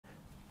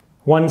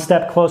One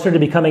step closer to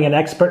becoming an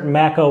expert in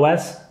Mac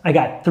OS, I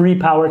got 3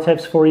 power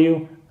tips for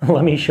you.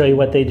 Let me show you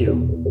what they do.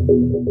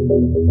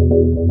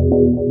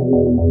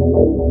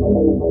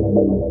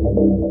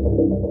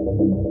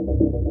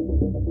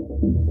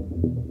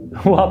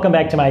 Welcome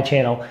back to my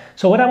channel.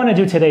 So what I want to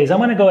do today is I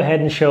want to go ahead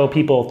and show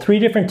people 3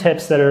 different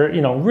tips that are,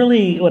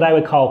 really what I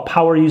would call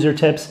power user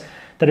tips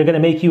that are going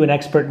to make you an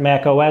expert in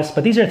Mac OS.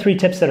 But these are 3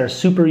 tips that are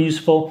super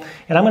useful,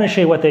 and I'm going to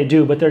show you what they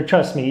do, but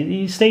trust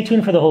me, stay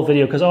tuned for the whole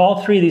video because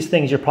all 3 of these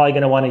things you're probably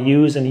going to want to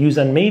use and use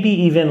on maybe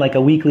even like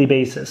a weekly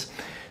basis.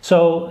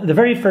 So the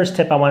very first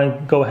tip I want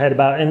to go ahead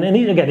about, and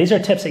these are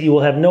tips that you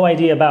will have no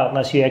idea about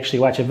unless you actually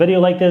watch a video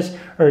like this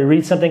or you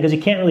read something, because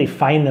you can't really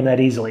find them that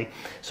easily.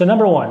 So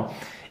number 1,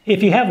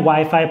 if you have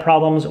Wi-Fi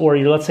problems, or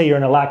let's say you're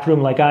in a locked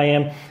room like I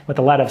am with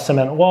a lot of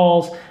cement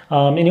walls,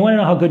 and you want to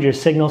know how good your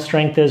signal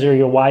strength is or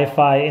your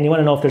Wi-Fi, and you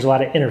want to know if there's a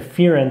lot of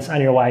interference on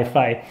your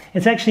Wi-Fi,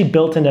 it's actually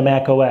built into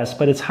Mac OS,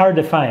 but it's hard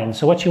to find.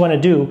 So what you want to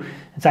do,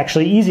 it's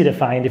actually easy to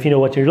find if you know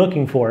what you're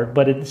looking for,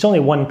 but it's only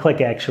 1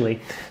 click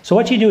actually. So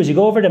what you do is you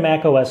go over to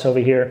Mac OS over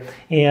here,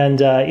 and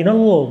you know the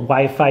little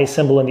Wi-Fi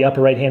symbol in the upper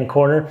right-hand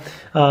corner?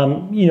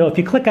 If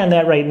you click on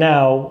that right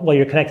now while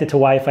you're connected to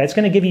Wi-Fi, it's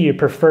going to give you your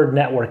preferred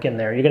network in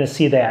there. You're going to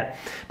see that.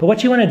 But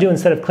what you want to do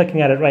instead of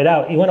clicking at it right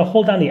out, you want to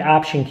hold down the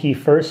Option key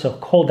first, so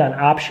hold down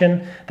Option,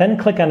 then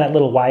click on that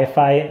little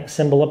Wi-Fi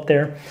symbol up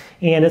there,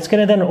 and it's going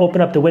to then open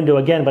up the window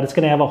again, but it's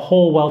going to have a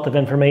whole wealth of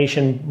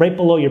information right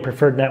below your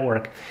preferred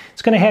network.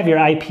 It's going to have your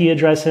IP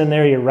address in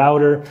there, your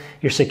router,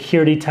 your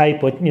security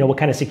type, what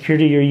kind of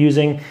security you're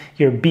using,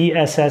 your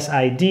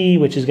BSSID,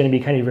 which is going to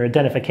be kind of your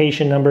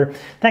identification number,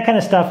 that kind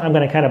of stuff. I'm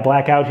going to kind of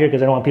black out here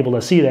because I don't want people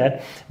to see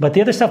that. But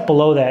the other stuff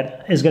below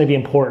that is going to be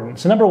important.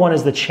 So number 1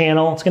 is the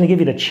channel. It's going to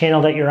give you the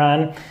channel that you're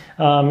on.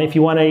 If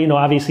you want to,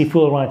 obviously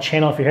fool around a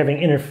channel, if you're having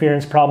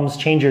interference problems,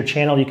 change your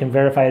channel. You can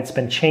verify it's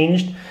been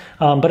changed.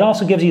 But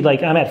also gives you,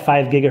 I'm at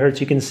 5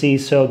 gigahertz, you can see,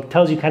 so it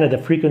tells you kind of the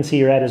frequency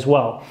you're at as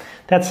well.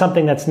 That's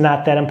something that's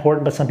not that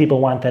important, but some people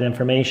want that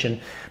information.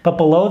 But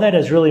below that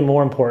is really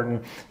more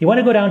important. You want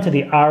to go down to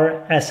the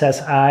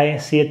RSSI,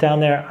 see it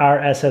down there,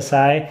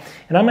 RSSI,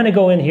 and I'm going to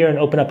go in here and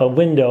open up a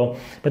window,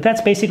 but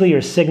that's basically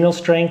your signal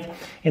strength,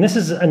 and this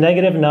is a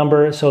negative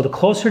number, so the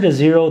closer to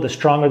 0, the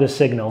stronger the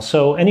signal.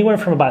 So anywhere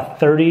from about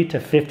 30 to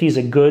 50 is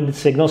a good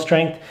signal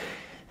strength.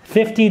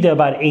 50 to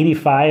about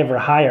 85 or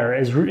higher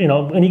is,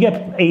 when you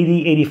get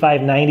 80,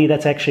 85, 90,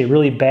 that's actually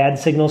really bad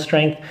signal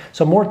strength.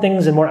 So more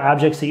things and more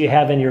objects that you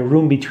have in your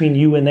room between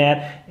you and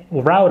that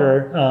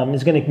router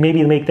is going to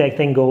maybe make that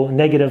thing go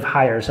negative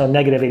higher. So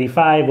negative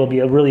 85 will be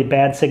a really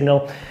bad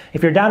signal.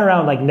 If you're down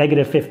around like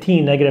negative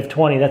 15, negative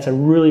 20, that's a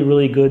really,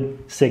 really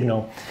good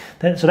signal.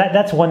 So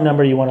that's one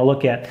number you want to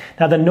look at.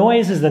 Now the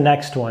noise is the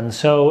next one.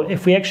 So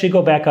if we actually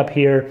go back up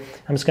here,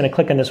 I'm just going to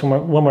click on this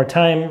one more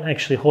time.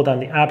 Actually hold down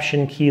the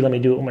Option key. Let me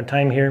do it one more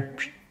time here.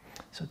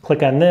 So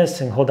click on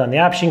this and hold down the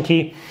Option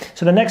key.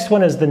 So the next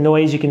one is the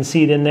noise. You can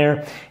see it in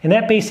there. And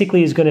that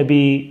basically is going to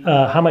be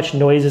how much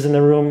noise is in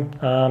the room,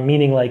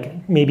 meaning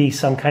like maybe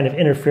some kind of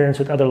interference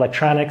with other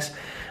electronics.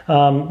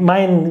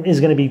 Mine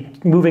is going to be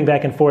moving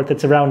back and forth.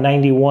 It's around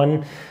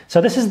 91. So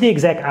this is the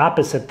exact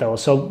opposite though.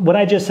 So what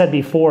I just said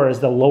before is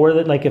the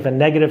lower, like if a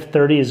negative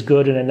 30 is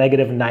good and a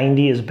negative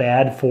 90 is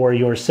bad for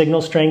your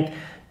signal strength,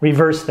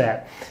 reverse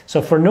that.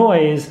 So for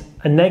noise,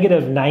 a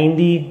negative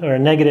 90 or a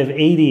negative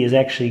 80 is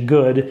actually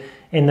good.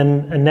 And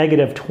then a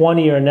negative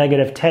 20 or a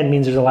negative 10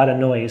 means there's a lot of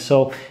noise.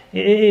 So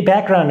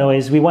background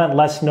noise, we want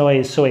less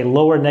noise, so a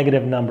lower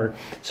negative number.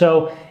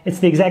 So it's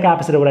the exact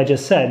opposite of what I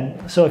just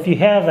said. So if you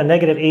have a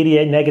negative 80,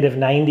 a negative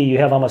 90, you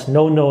have almost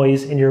no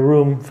noise in your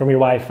room from your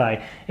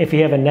Wi-Fi. If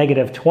you have a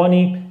negative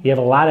 20, you have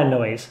a lot of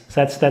noise.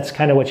 So that's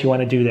kind of what you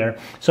want to do there.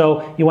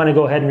 So you want to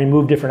go ahead and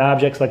remove different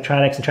objects,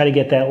 electronics, and try to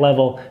get that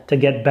level to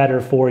get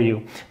better for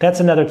you. That's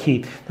another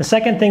key. The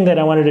second thing that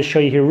I wanted to show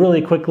you here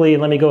really quickly,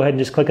 and let me go ahead and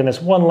just click on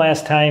this one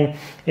last time,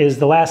 is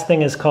the last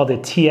thing is called the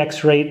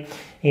TX rate.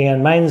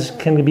 And mine's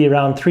can be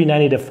around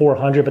 390 to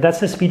 400, but that's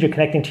the speed you're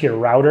connecting to your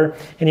router.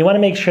 And you want to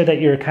make sure that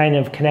you're kind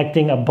of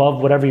connecting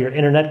above whatever your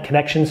internet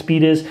connection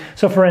speed is.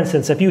 So for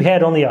instance, if you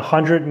had only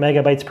 100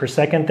 megabytes per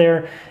second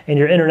there, and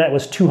your internet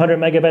was 200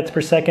 megabytes per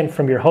second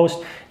from your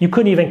host, you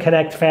couldn't even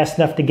connect fast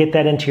enough to get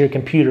that into your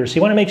computer. So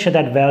you want to make sure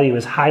that value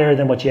is higher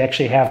than what you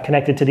actually have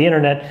connected to the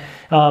internet.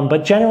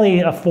 But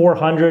generally a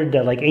 400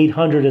 to like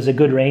 800 is a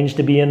good range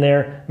to be in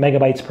there,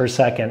 megabytes per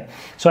second.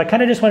 So I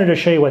kind of just wanted to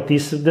show you what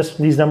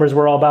these numbers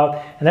were all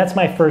about. And that's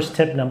my first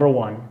tip, number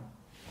 1. All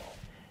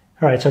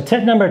right, so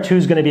tip number 2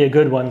 is going to be a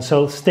good one,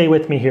 so stay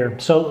with me here.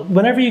 So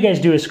whenever you guys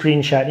do a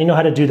screenshot, you know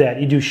how to do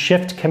that. You do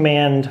Shift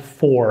Command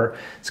 4.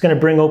 It's going to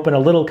bring open a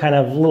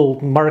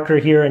little marker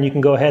here, and you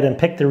can go ahead and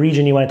pick the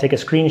region you want to take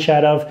a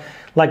screenshot of,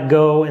 let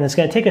go, and it's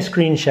going to take a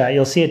screenshot.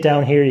 You'll see it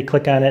down here, you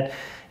click on it,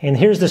 and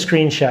here's the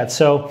screenshot.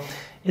 So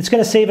it's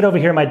going to save it over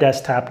here on my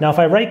desktop. Now, if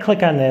I right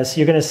click on this,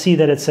 you're going to see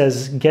that it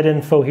says Get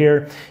Info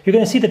here. You're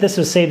going to see that this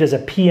was saved as a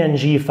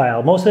PNG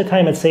file. Most of the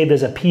time it's saved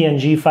as a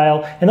PNG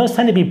file, and those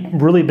tend to be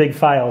really big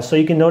files. So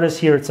you can notice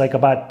here it's like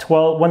about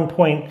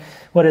 1.1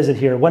 what is it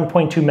here,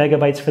 1.2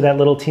 megabytes for that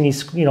little teeny,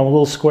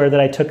 little square that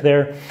I took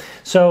there.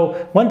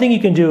 So one thing you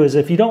can do is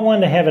if you don't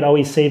want to have it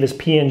always save as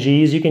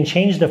PNGs, you can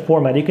change the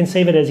format. You can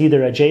save it as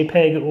either a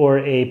JPEG or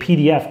a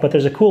PDF, but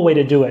there's a cool way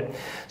to do it.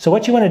 So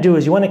what you want to do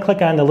is you want to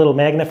click on the little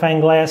magnifying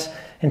glass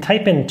and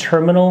type in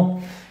terminal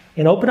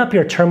and open up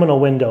your terminal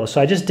window. So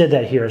I just did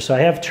that here. So I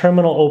have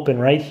terminal open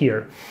right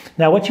here.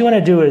 Now what you want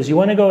to do is you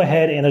want to go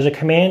ahead and there's a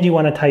command you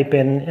want to type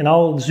in, and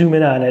I'll zoom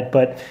in on it,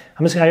 but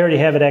I already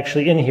have it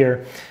actually in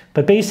here.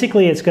 But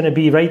basically it's going to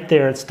be right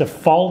there. It's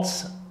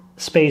defaults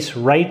space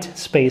write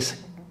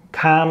space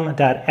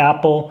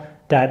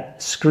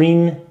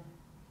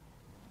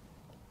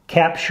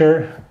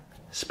com.apple.screencapture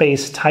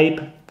space type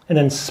and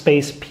then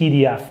space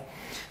PDF.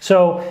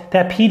 So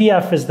that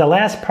PDF is the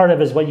last part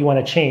of is what you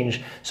want to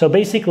change. So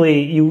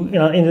basically,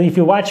 and if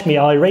you watch me,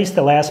 I'll erase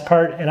the last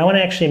part, and I want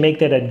to actually make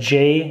that a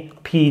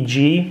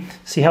JPG.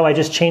 See how I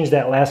just changed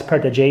that last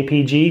part to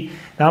JPG?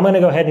 Now I'm going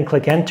to go ahead and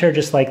click enter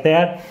just like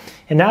that.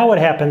 And now what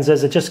happens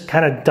is it just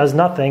kind of does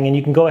nothing, and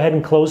you can go ahead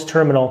and close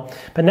terminal.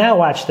 But now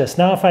watch this.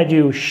 Now if I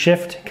do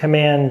Shift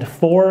Command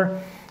 4,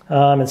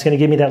 it's going to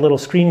give me that little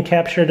screen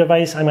capture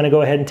device. I'm going to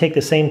go ahead and take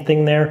the same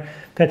thing there. I'm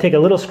going to take a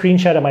little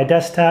screenshot of my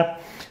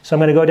desktop. So I'm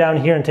going to go down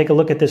here and take a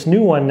look at this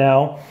new one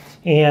now.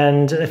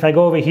 And if I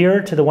go over here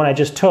to the one I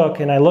just took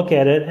and I look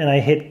at it and I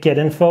hit Get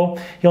Info,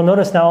 you'll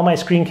notice now all my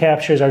screen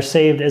captures are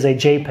saved as a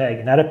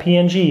JPEG, not a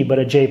PNG, but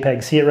a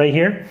JPEG. See it right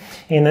here?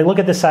 And then look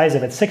at the size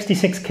of it,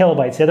 66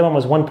 kilobytes. The other one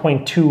was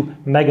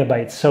 1.2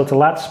 megabytes. So it's a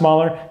lot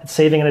smaller. It's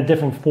saving in a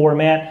different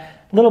format.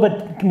 A little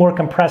bit more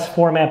compressed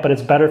format, but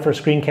it's better for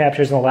screen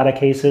captures in a lot of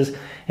cases.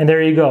 And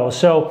there you go.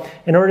 So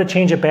in order to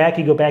change it back,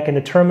 you go back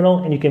into terminal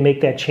and you can make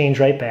that change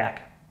right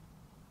back.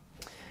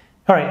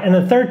 All right, and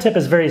the third tip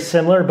is very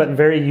similar, but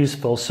very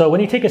useful. So when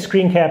you take a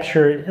screen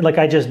capture, like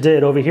I just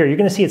did over here, you're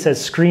gonna see it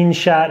says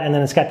screenshot, and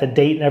then it's got the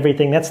date and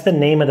everything. That's the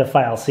name of the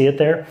file, see it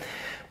there?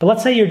 But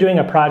let's say you're doing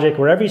a project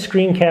where every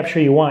screen capture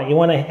you want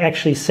to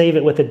actually save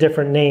it with a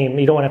different name.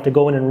 You don't want to have to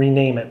go in and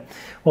rename it.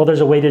 Well,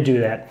 there's a way to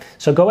do that.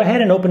 So go ahead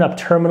and open up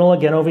terminal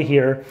again over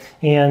here,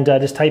 and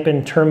just type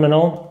in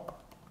terminal,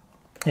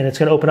 and it's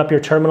gonna open up your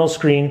terminal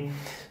screen.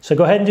 So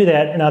go ahead and do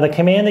that. And now the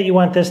command that you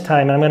want this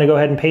time, and I'm gonna go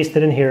ahead and paste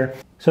it in here.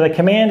 So the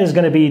command is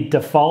gonna be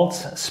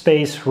defaults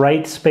space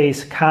write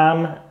space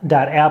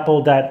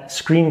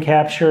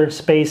com.apple.screencapture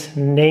space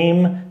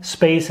name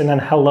space and then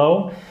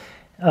hello.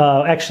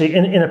 Actually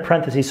in a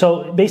parenthesis.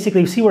 So basically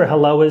you see where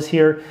hello is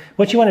here.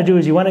 What you wanna do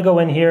is you wanna go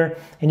in here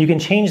and you can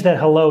change that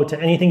hello to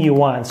anything you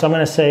want. So I'm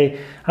gonna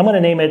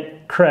name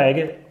it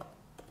Craig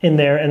in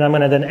there, and I'm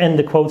going to then end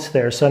the quotes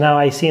there. So now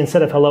I see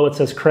instead of hello it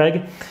says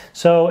Craig.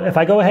 So if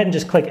I go ahead and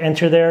just click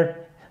enter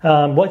there,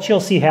 what you'll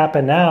see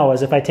happen now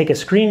is if I take a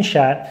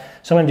screenshot,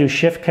 so I'm going to do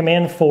Shift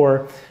Command 4,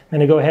 I'm going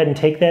to go ahead and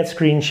take that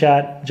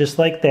screenshot just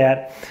like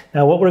that.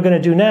 Now what we're going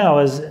to do now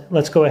is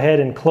let's go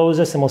ahead and close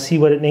this and we'll see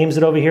what it names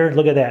it over here.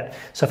 Look at that.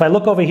 So if I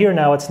look over here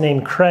now, it's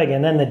named Craig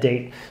and then the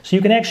date. So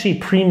you can actually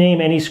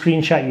pre-name any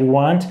screenshot you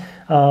want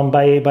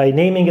by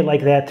naming it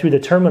like that through the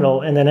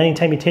terminal, and then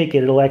anytime you take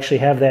it, it'll actually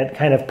have that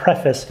kind of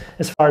preface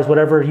as far as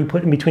whatever you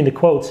put in between the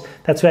quotes.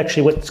 That's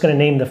actually what's going to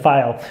name the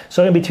file.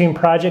 So in between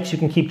projects, you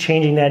can keep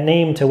changing that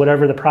name to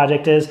whatever the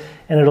project is,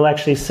 and it'll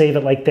actually save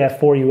it like that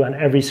for you on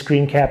every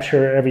screen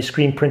capture, every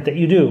screen print that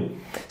you do.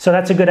 So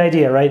that's a good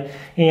idea, right?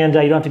 And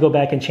you don't have to go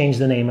back and change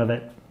the name of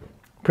it.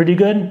 Pretty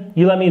good?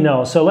 You let me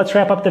know. So let's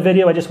wrap up the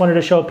video. I just wanted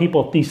to show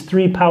people these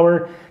three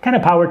power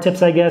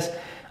tips, I guess.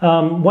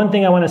 One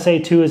thing I want to say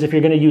too is if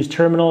you're going to use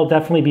terminal,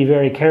 definitely be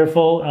very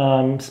careful.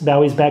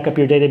 Always back up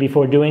your data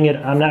before doing it.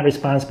 I'm not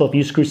responsible if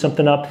you screw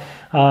something up.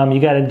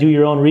 You got to do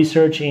your own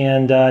research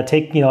and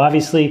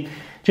obviously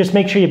just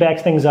make sure you back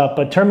things up.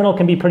 But terminal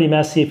can be pretty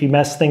messy if you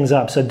mess things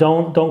up. So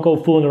don't go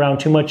fooling around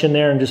too much in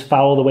there and just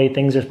follow the way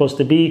things are supposed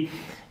to be.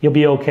 You'll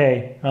be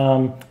okay.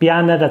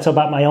 Beyond that, that's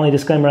about my only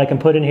disclaimer I can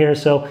put in here.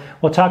 So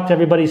we'll talk to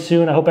everybody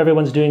soon. I hope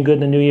everyone's doing good in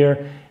the new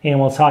year,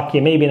 and we'll talk to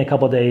you maybe in a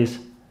couple days.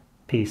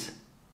 Peace.